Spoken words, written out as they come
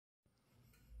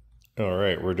All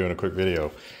right, we're doing a quick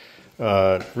video.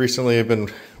 Recently I've been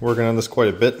working on this quite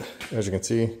a bit. As you can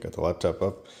see, got the laptop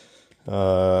up.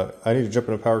 I need to jump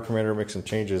into Power Commander, make some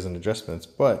changes and adjustments,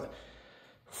 but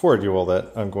before I do all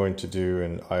that, I'm going to do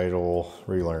an idle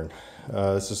relearn.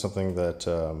 This is something that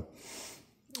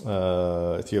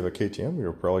if you have a KTM,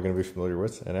 you're probably going to be familiar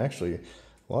with, and actually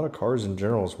a lot of cars in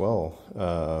general as well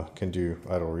can do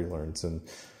idle relearns, and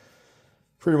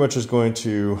pretty much is going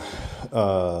to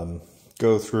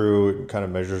go through and kind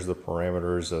of measures the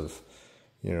parameters of,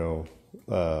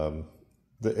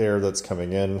 the air that's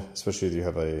coming in, especially if you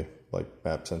have a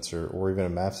map sensor or even a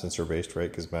map sensor based, right?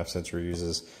 Because map sensor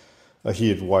uses a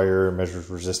heated wire,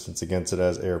 measures resistance against it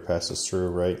as air passes through,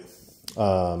 right?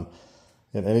 And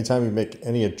anytime you make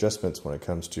any adjustments when it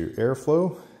comes to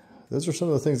airflow, those are some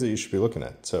of the things that you should be looking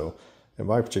at. So in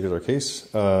my particular case,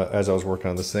 as I was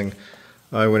working on this thing,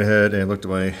 I went ahead and looked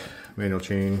at my manual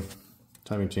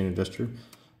timing chain adjuster,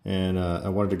 and I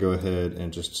wanted to go ahead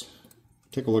and just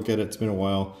take a look at it. It's been a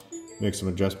while, make some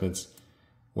adjustments.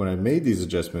 When I made these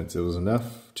adjustments, it was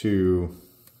enough to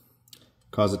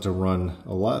cause it to run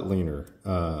a lot leaner.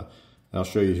 I'll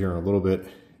show you here in a little bit.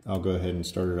 I'll go ahead and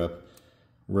start it up,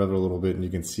 rev it a little bit, and you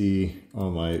can see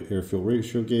on my air-fuel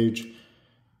ratio gauge,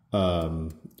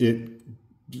 it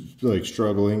like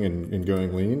struggling and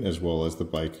going lean, as well as the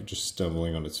bike just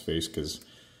stumbling on its face because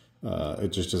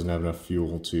it just doesn't have enough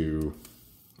fuel to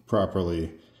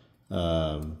properly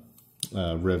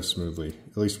rev smoothly,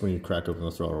 at least when you crack open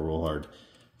the throttle real hard.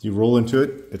 If you roll into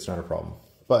it, it's not a problem.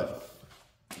 But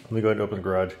let me go ahead and open the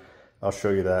garage. I'll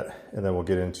show you that, and then we'll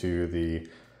get into the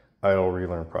idle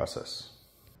relearn process.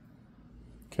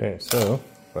 Okay, so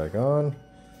back on.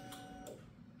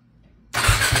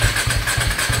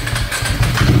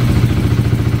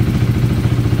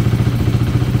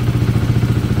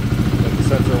 Let the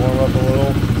sensor warm up a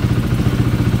little.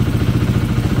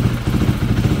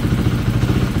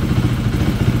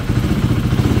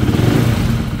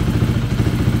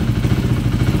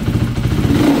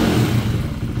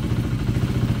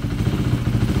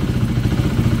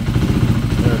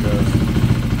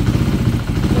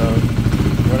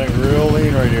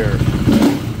 Right here.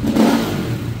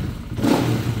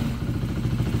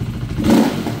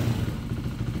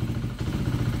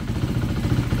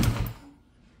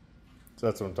 So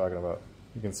that's what I'm talking about.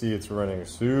 You can see it's running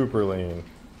super lean.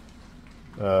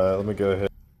 Let me go ahead.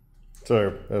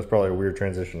 Sorry, that was probably a weird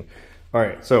transition. All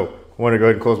right, so I want to go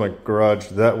ahead and close my garage.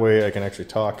 That way I can actually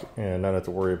talk and not have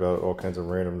to worry about all kinds of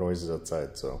random noises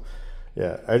outside. So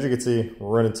yeah, as you can see,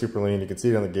 we're running super lean. You can see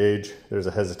it on the gauge. There's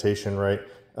a hesitation, right?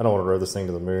 I don't want to row this thing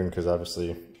to the moon because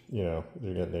obviously, you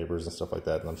get neighbors and stuff like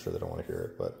that, and I'm sure they don't want to hear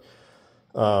it. But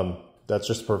that's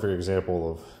just a perfect example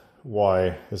of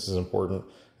why this is important,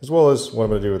 as well as what I'm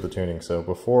going to do with the tuning. So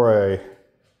before I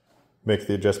make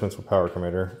the adjustments with Power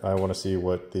Commander, I want to see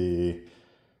what the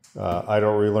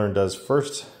idle relearn does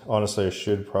first. Honestly, I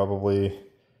should probably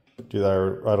do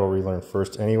the idle relearn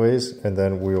first anyways, and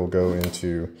then we'll go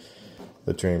into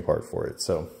the tuning part for it.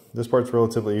 So this part's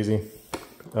relatively easy.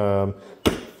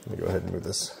 Let me go ahead and move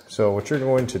this. So what you're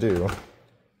going to do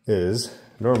is,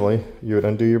 normally you would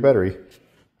undo your battery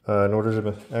in order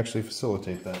to actually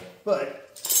facilitate that.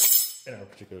 But in our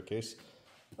particular case,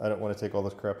 I don't want to take all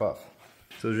this crap off.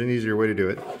 So there's an easier way to do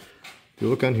it. If you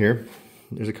look on here,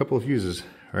 there's a couple of fuses,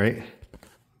 right?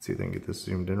 Let's see if I can get this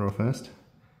zoomed in real fast.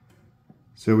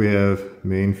 So we have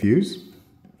main fuse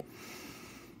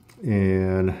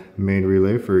and main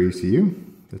relay for ECU.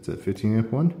 That's at 15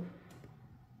 amp one.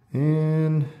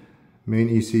 And main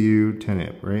ECU 10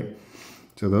 amp, right?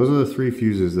 So those are the three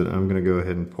fuses that I'm going to go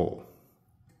ahead and pull.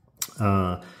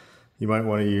 You might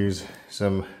want to use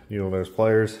some needle nose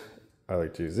pliers. I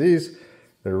like to use these.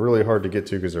 They're really hard to get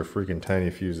to because they're freaking tiny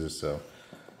fuses. So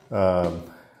I'm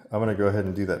going to go ahead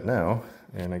and do that now.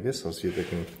 And I guess I'll see if I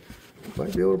can,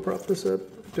 might be able to prop this up.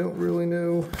 Don't really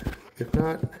know. If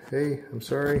not, hey, I'm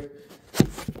sorry.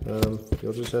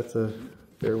 You'll just have to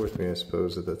bear with me, I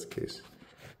suppose, if that's the case.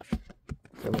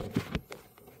 Come on.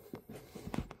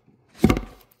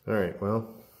 All right, well,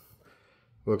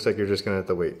 looks like you're just gonna have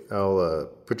to wait. I'll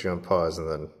put you on pause and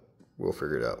then we'll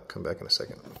figure it out. Come back in a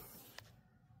second.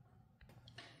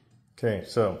 Okay,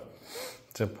 so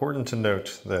it's important to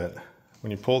note that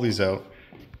when you pull these out,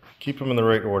 keep them in the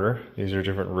right order. These are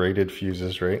different rated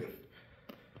fuses, right?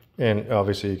 And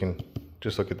obviously you can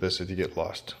just look at this if you get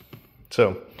lost.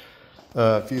 So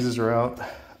fuses are out.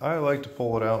 I like to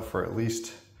pull it out for at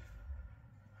least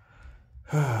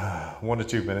 1 to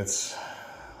 2 minutes,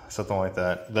 something like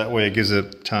that. That way it gives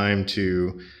it time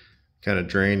to kind of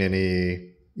drain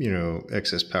any,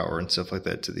 excess power and stuff like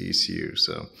that to the ECU.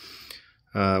 So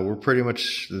We're pretty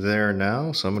much there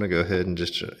now, so I'm going to go ahead and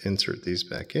just insert these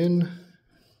back in.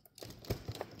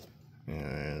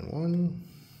 And 1,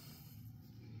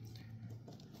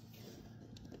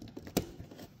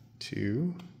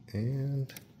 2,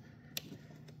 and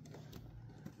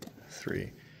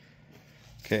 3.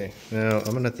 Okay, now I'm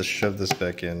going to have to shove this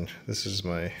back in. This is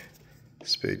my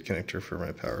spade connector for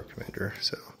my power commander,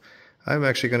 so I'm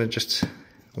actually going to just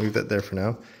leave that there for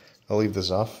now. I'll leave this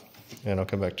off and I'll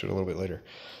come back to it a little bit later.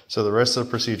 So the rest of the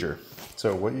procedure.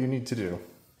 So what you need to do,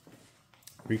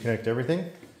 reconnect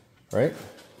everything, right?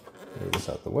 Move this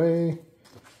out the way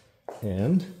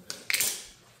and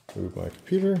move my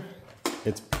computer.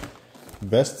 It's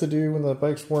best to do when the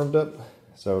bike's warmed up,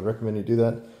 so I would recommend you do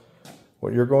that.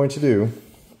 What you're going to do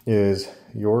is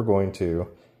you're going to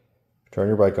turn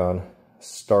your bike on,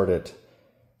 start it,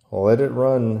 let it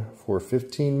run for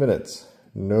 15 minutes,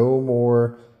 no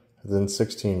more than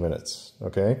 16 minutes,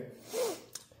 okay?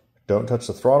 Don't touch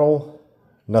the throttle,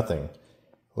 nothing.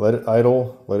 Let it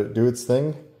idle, let it do its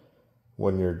thing.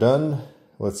 When you're done,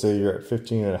 let's say you're at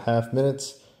 15.5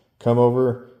 minutes, come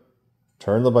over,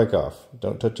 turn the bike off,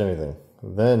 don't touch anything.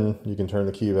 Then you can turn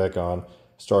the key back on,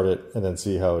 start it, and then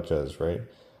see how it does, right?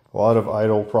 A lot of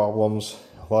idle problems,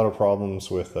 a lot of problems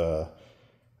with,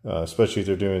 especially if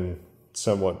they're doing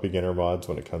somewhat beginner mods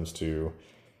when it comes to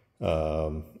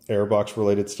airbox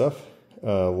related stuff.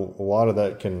 A lot of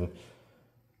that can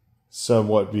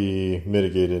somewhat be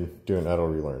mitigated doing idle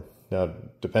relearn. Now,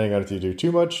 depending on if you do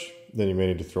too much, then you may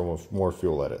need to throw more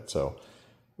fuel at it. So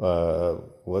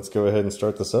let's go ahead and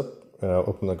start this up.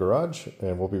 Open the garage,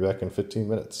 and we'll be back in 15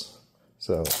 minutes.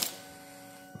 So.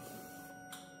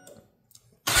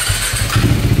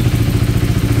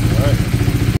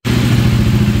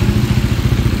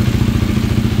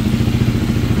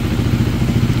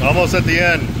 Almost at the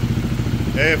end.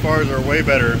 AFRs are way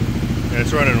better and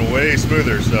it's running way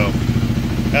smoother, so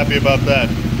happy about that.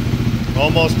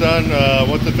 Almost done.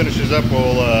 Once it finishes up,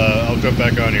 I'll jump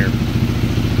back on here.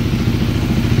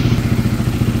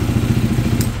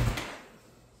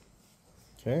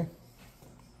 Okay.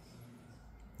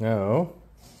 Now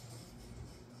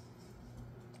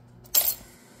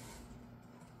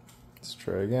let's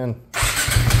try again.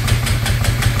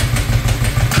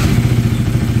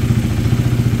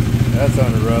 That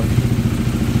sounded rough.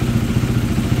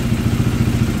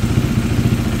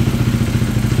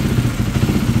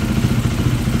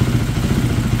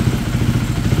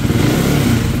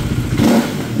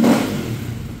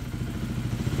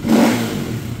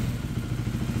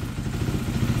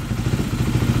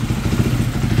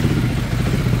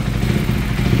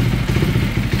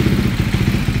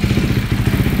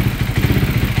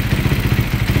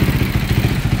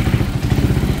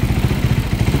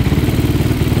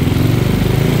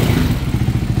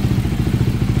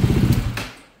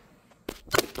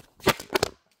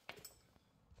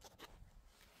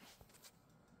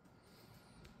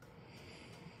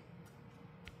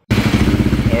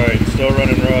 Still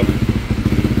running rough.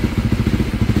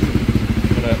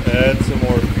 I'm gonna add some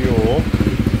more fuel.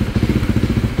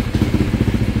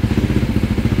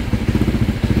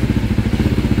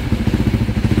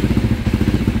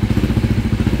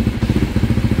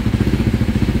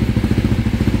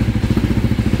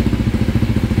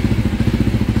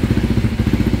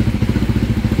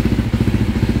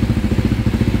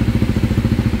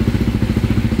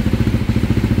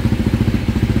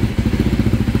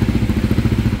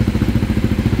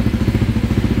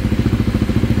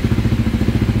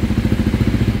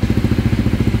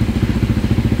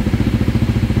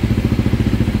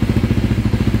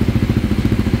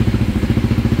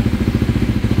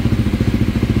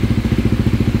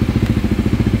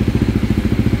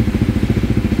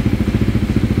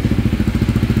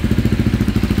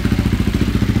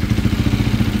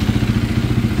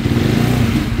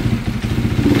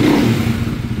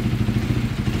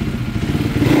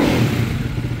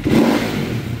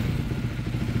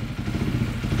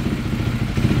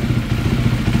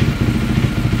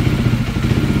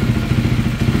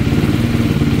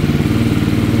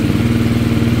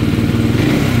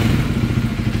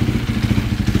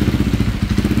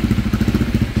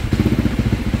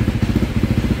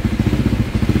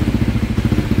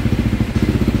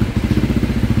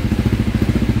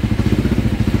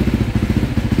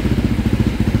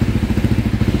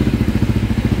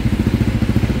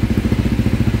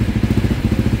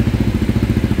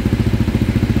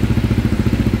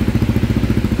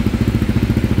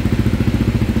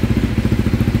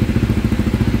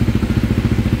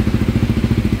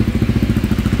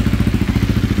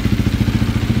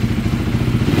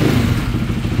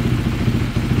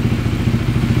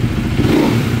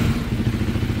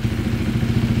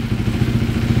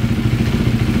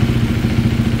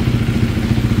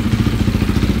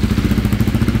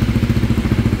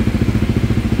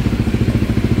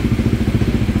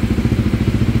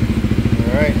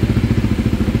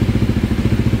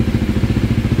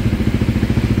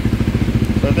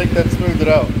 I think that smoothed it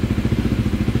out.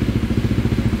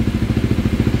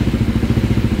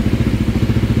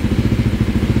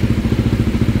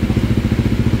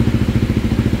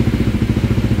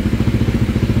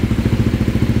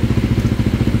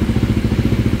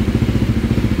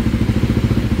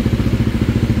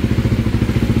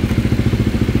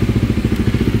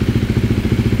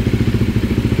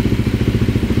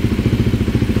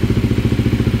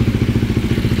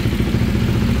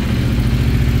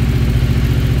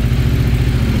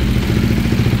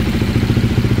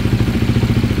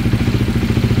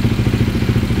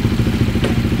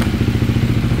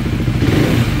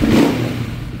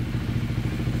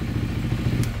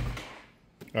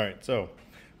 All right, so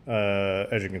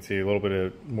as you can see, a little bit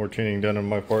of more tuning done on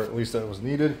my part. At least that was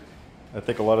needed. I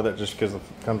think a lot of that just because it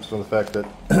comes from the fact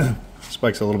that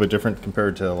spike's a little bit different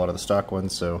compared to a lot of the stock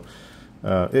ones. So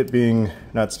it being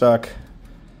not stock,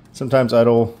 sometimes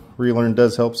idle relearn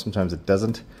does help, sometimes it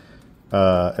doesn't.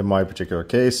 In my particular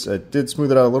case, it did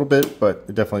smooth it out a little bit, but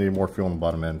it definitely needed more fuel on the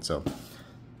bottom end. So,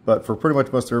 but for pretty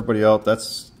much most of everybody else,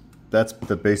 that's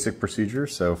the basic procedure.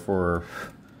 So for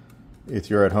if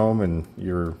you're at home and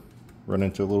you're running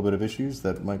into a little bit of issues,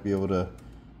 that might be able to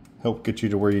help get you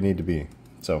to where you need to be.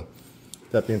 So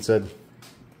that being said,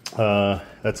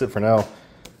 that's it for now.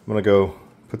 I'm gonna go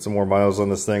put some more miles on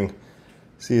this thing,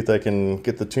 see if I can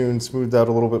get the tune smoothed out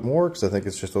a little bit more, because I think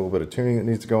it's just a little bit of tuning that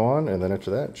needs to go on, and then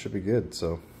after that it should be good.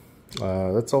 So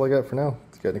that's all I got for now.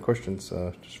 If you got any questions,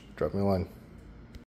 just drop me a line.